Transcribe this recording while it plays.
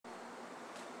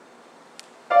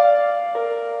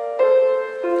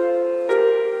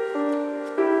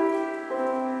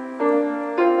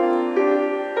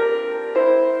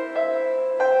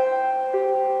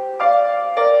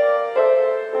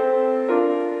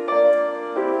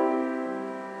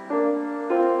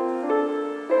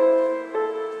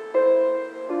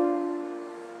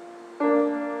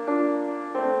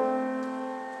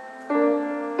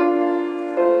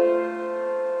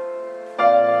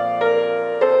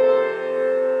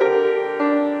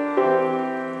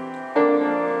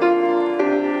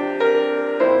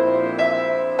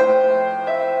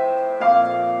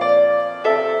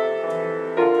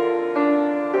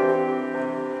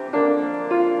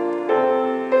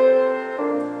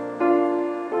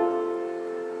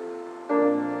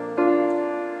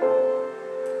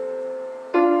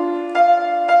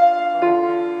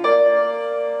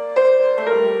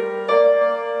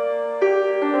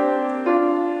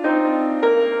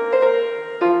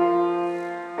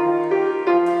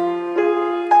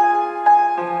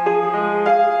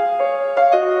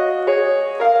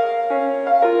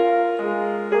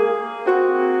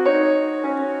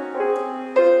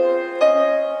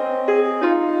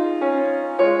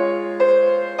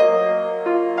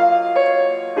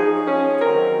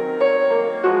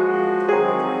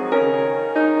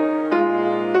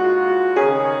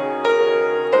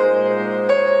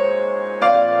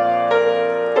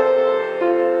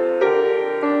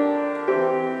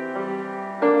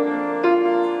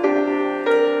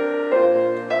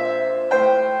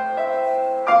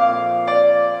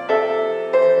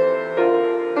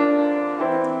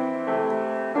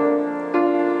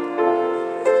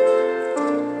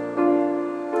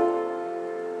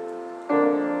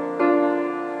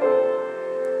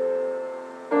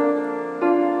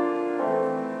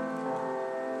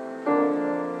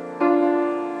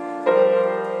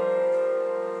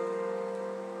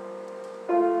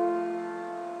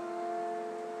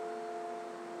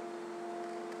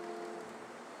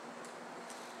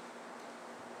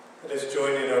Let's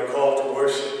join in our call to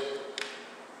worship.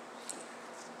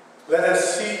 Let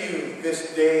us see you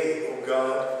this day, O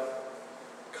God.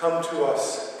 Come to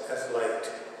us as light.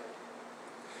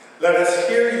 Let us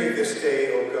hear you this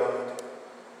day, O God.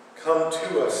 Come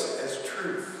to us as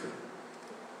truth.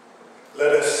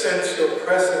 Let us sense your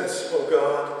presence, O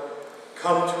God.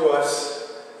 Come to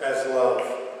us as love.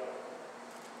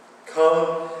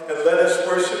 Come and let us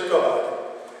worship God.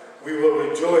 We will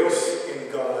rejoice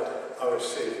in God, our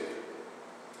Savior.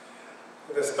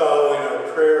 Let us bow in our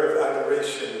prayer of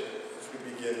adoration as we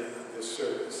begin this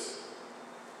service.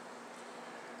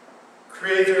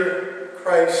 Creator,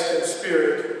 Christ, and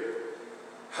Spirit,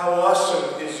 how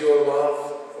awesome is your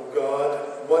love, O God,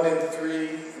 one in three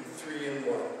and three in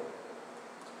one.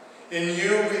 In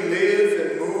you we live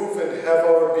and move and have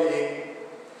our being.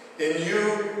 In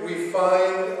you we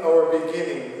find our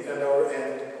beginning and our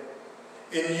end.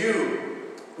 In you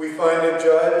we find a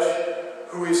judge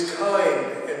who is kind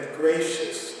and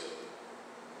gracious.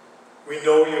 We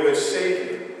know you as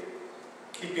Savior,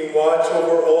 keeping watch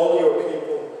over all your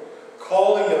people,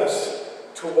 calling us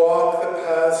to walk the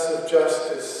paths of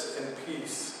justice and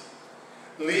peace,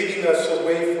 leading us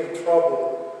away from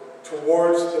trouble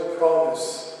towards the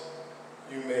promise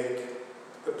you make,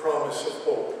 the promise of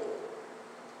hope.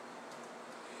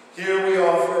 Here we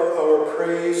offer our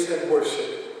praise and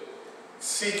worship,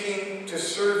 seeking to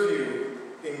serve you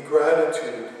in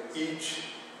gratitude each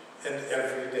and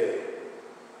every day.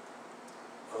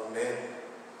 Amen.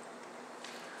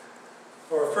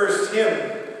 Our first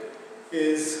hymn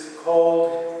is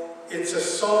called "It's a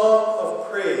Song of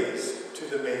Praise to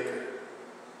the Maker."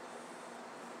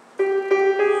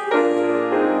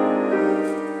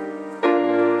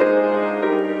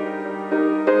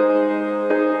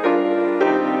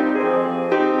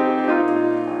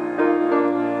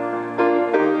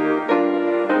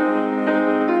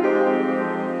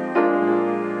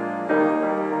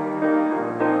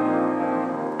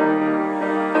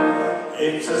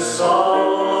 It's a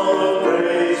song of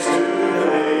praise to the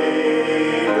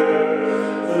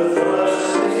Maker. The thrush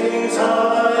sings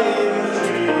high in the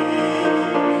tree.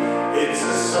 It's a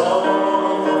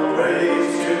song of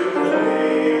praise to the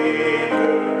Maker.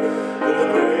 The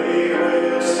brave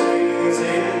whale sings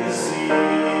in the sea.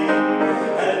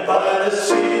 And by the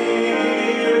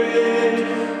Spirit,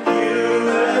 you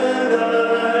and I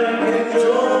can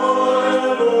join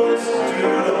our voice to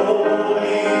the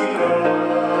holy cry.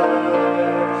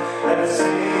 And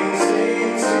sing,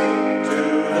 sing, sing to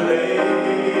the Maker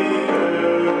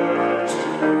too.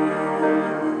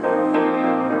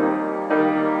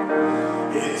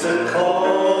 It's a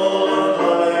call of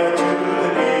life to the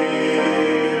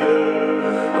giver,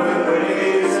 when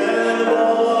waves and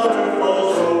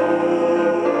waterfalls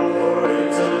roar.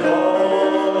 It's a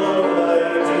call of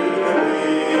life to the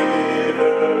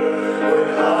giver, when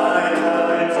high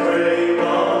tides break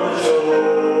on the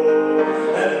shore.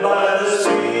 And by the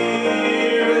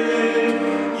Spirit,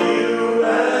 you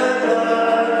and I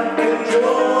can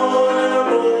join our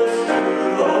voice to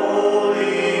the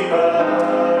holy cry.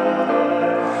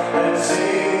 And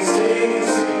sing, sing,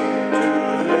 sing to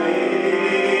the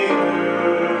Maker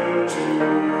too.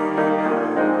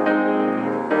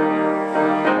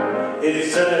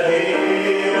 It's a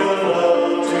hymn of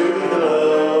love to the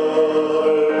lover.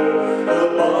 The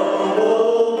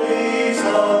bumblebees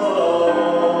hum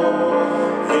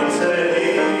along. It's a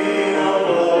hymn of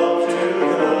love to the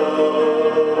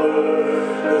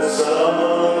lover. The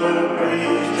summer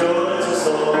breeze joins the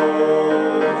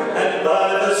song. And by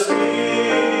the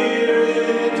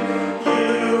Spirit,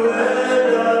 you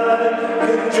and I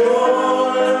can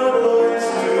join our voice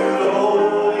to the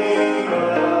holy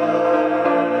cry.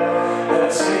 And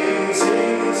sing,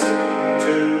 sing, sing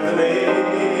to the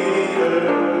Maker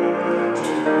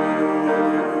too.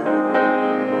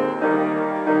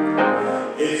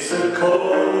 It's the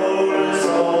chorus